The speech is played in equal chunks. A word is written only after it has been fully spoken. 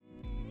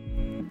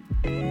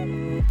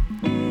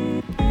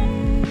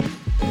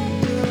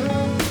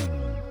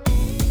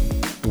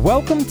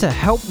Welcome to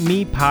Help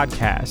Me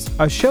Podcast,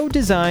 a show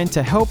designed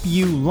to help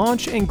you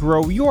launch and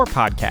grow your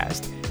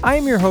podcast. I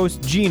am your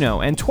host,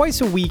 Gino, and twice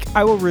a week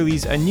I will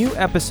release a new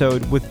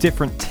episode with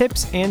different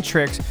tips and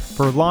tricks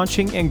for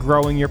launching and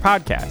growing your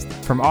podcast.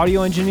 From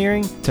audio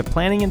engineering to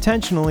planning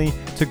intentionally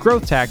to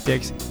growth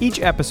tactics, each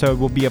episode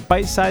will be a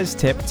bite-sized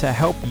tip to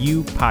help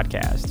you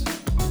podcast.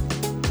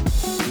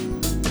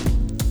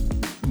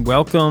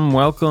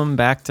 Welcome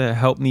back to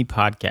Help Me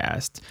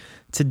Podcast.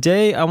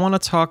 Today, I want to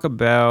talk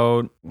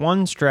about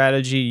one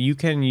strategy you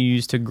can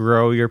use to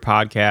grow your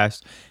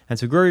podcast and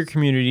to grow your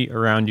community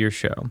around your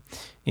show.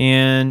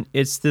 And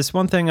it's this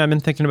one thing I've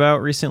been thinking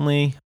about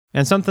recently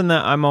and something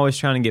that I'm always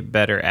trying to get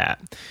better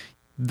at.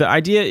 The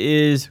idea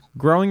is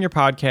growing your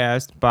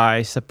podcast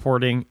by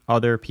supporting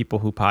other people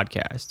who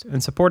podcast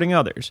and supporting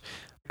others.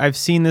 I've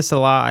seen this a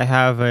lot. I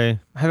have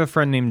a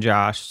friend named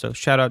Josh, so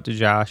shout out to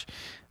Josh.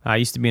 I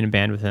used to be in a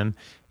band with him.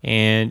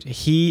 And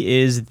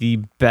he is the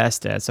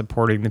best at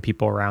supporting the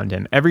people around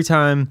him. Every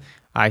time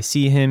I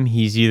see him,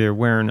 he's either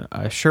wearing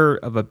a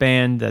shirt of a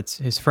band that's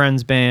his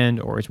friend's band,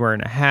 or he's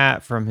wearing a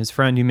hat from his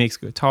friend who makes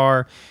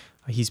guitar.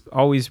 He's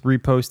always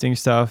reposting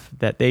stuff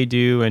that they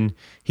do, and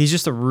he's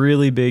just a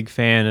really big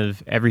fan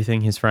of everything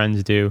his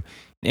friends do.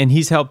 And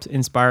he's helped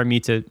inspire me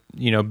to,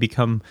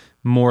 become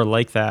more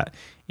like that.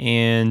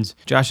 And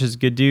Josh is a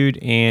good dude,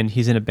 and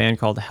he's in a band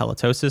called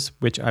Halitosis,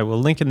 which I will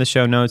link in the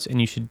show notes, and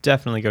you should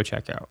definitely go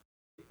check out.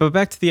 But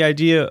back to the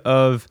idea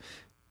of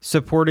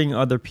supporting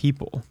other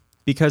people,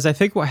 because I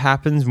think what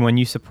happens when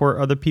you support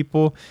other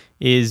people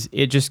is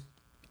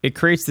it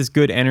creates this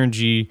good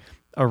energy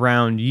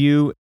around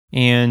you.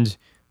 And,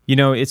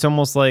 it's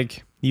almost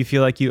like you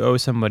feel like you owe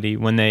somebody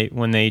when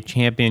they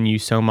champion you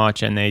so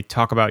much and they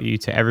talk about you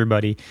to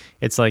everybody.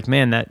 It's like,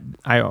 man, that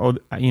I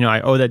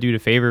owe that dude a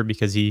favor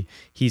because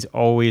he's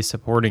always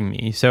supporting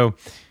me. So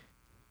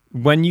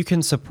when you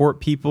can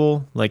support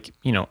people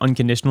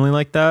unconditionally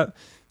like that,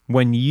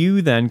 when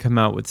you then come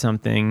out with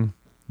something,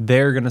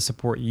 they're going to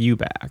support you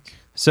back.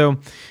 So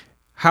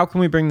how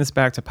can we bring this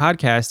back to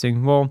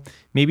podcasting? Well,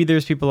 maybe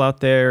there's people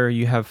out there,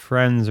 you have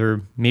friends,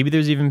 or maybe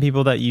there's even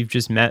people that you've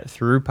just met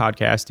through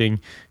podcasting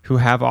who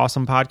have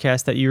awesome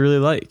podcasts that you really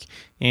like.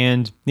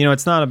 And,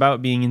 it's not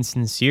about being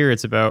insincere.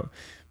 It's about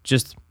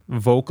just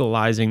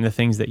vocalizing the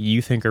things that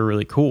you think are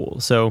really cool.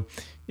 So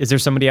is there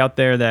somebody out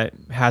there that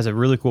has a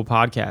really cool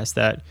podcast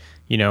that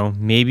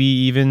maybe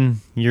even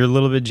you're a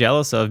little bit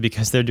jealous of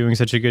because they're doing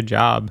such a good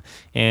job,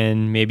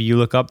 and maybe you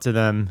look up to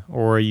them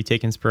or you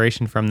take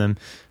inspiration from them?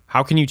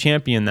 How can you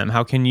champion them?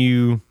 How can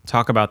you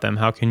talk about them?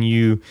 How can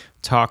you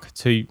talk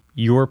to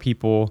your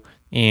people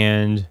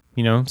and,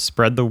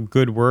 spread the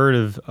good word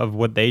of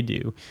what they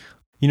do?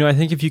 I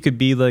think if you could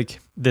be like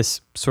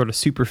this sort of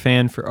super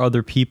fan for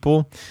other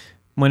people,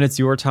 when it's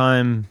your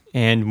time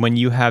and when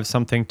you have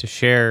something to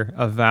share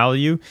of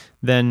value,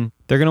 then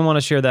they're going to want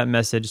to share that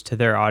message to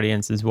their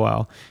audience as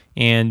well.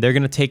 And they're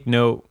going to take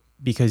note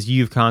because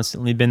you've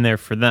constantly been there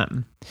for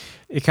them.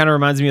 It kind of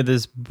reminds me of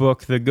this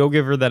book, The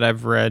Go-Giver, that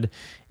I've read.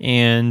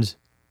 And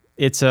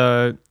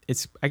I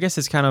guess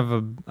it's kind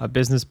of a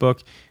business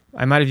book.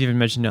 I might have even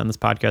mentioned it on this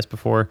podcast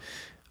before,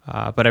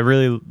 but I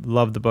really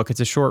love the book.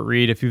 It's a short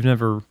read. If you've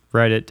never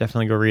read it,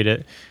 definitely go read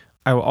it.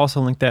 I will also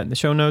link that in the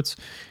show notes.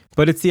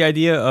 But it's the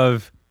idea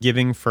of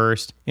giving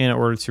first in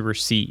order to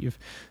receive.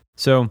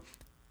 So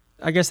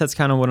I guess that's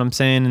kind of what I'm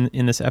saying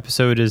in this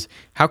episode is,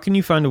 how can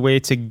you find a way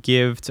to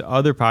give to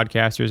other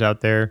podcasters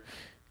out there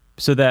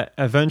so that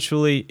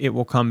eventually it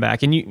will come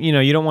back? And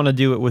you don't want to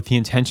do it with the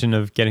intention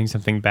of getting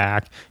something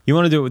back. You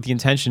want to do it with the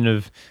intention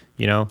of,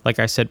 like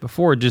I said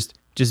before, just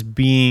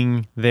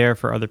being there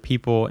for other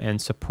people and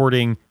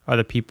supporting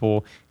other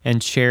people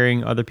and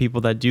sharing other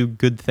people that do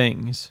good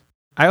things.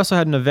 I also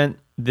had an event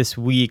this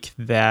week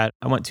that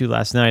I went to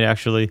last night,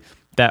 actually,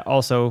 that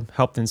also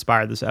helped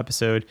inspire this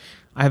episode.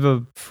 I have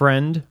a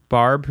friend,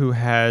 Barb, who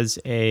has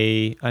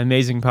an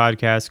amazing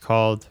podcast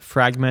called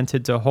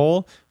Fragmented to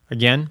Whole.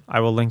 Again,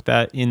 I will link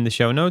that in the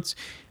show notes.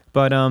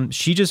 But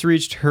she just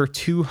reached her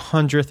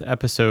 200th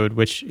episode,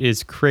 which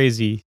is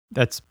crazy.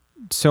 That's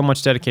so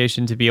much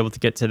dedication to be able to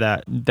get to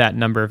that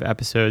number of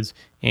episodes.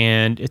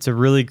 And it's a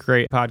really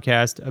great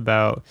podcast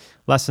about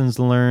lessons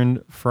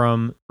learned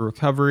from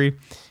recovery.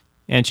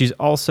 And she's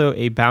also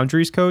a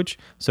boundaries coach,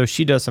 so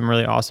she does some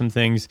really awesome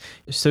things.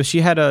 So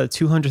she had a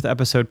 200th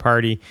episode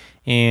party,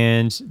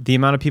 and the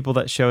amount of people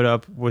that showed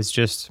up was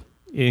just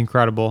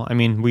incredible. I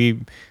mean, we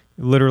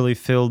literally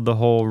filled the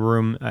whole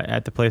room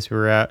at the place we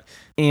were at.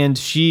 And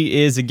she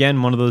is,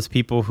 again, one of those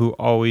people who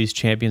always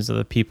champions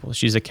other people.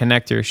 She's a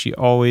connector. She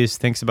always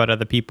thinks about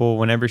other people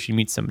whenever she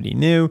meets somebody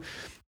new.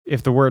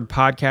 If the word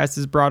podcast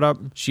is brought up,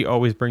 she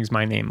always brings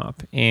my name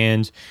up.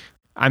 And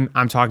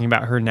I'm talking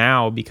about her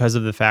now because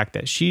of the fact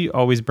that she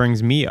always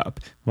brings me up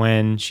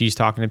when she's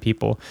talking to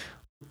people.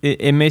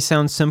 It may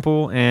sound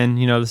simple, and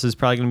this is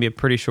probably going to be a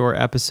pretty short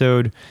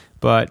episode,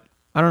 but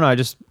I don't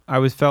know. I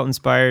was felt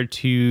inspired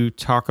to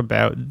talk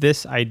about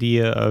this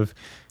idea of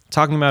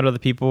talking about other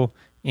people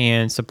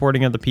and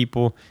supporting other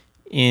people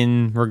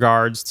in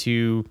regards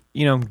to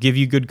give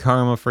you good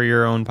karma for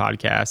your own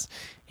podcast.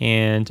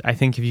 And I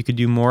think if you could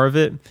do more of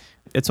it,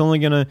 it's only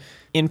going to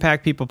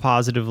impact people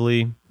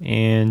positively,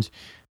 and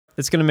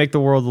it's going to make the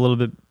world a little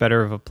bit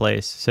better of a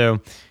place. So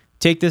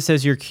take this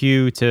as your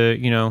cue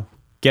to,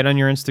 get on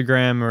your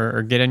Instagram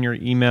or get on your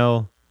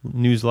email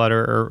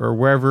newsletter or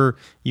wherever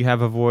you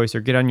have a voice,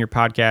 or get on your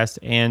podcast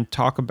and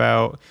talk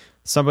about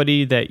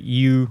somebody that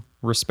you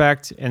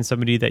respect and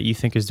somebody that you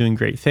think is doing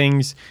great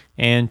things,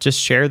 and just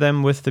share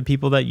them with the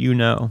people that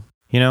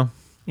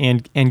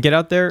and get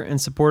out there in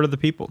support of the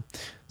people.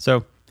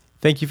 So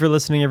thank you for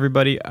listening,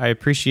 everybody. I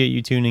appreciate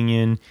you tuning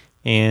in,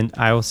 and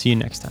I will see you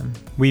next time.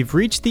 We've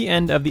reached the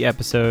end of the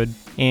episode,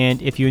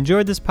 and if you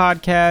enjoyed this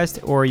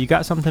podcast or you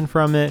got something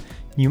from it,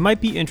 you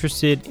might be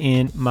interested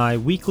in my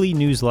weekly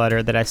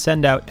newsletter that I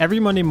send out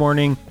every Monday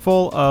morning,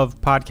 full of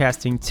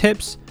podcasting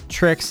tips,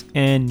 tricks,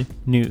 and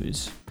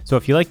news. So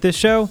if you like this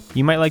show,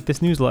 you might like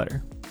this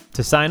newsletter.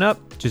 To sign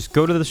up, just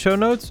go to the show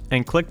notes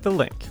and click the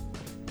link.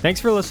 Thanks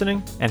for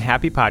listening, and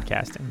happy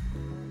podcasting.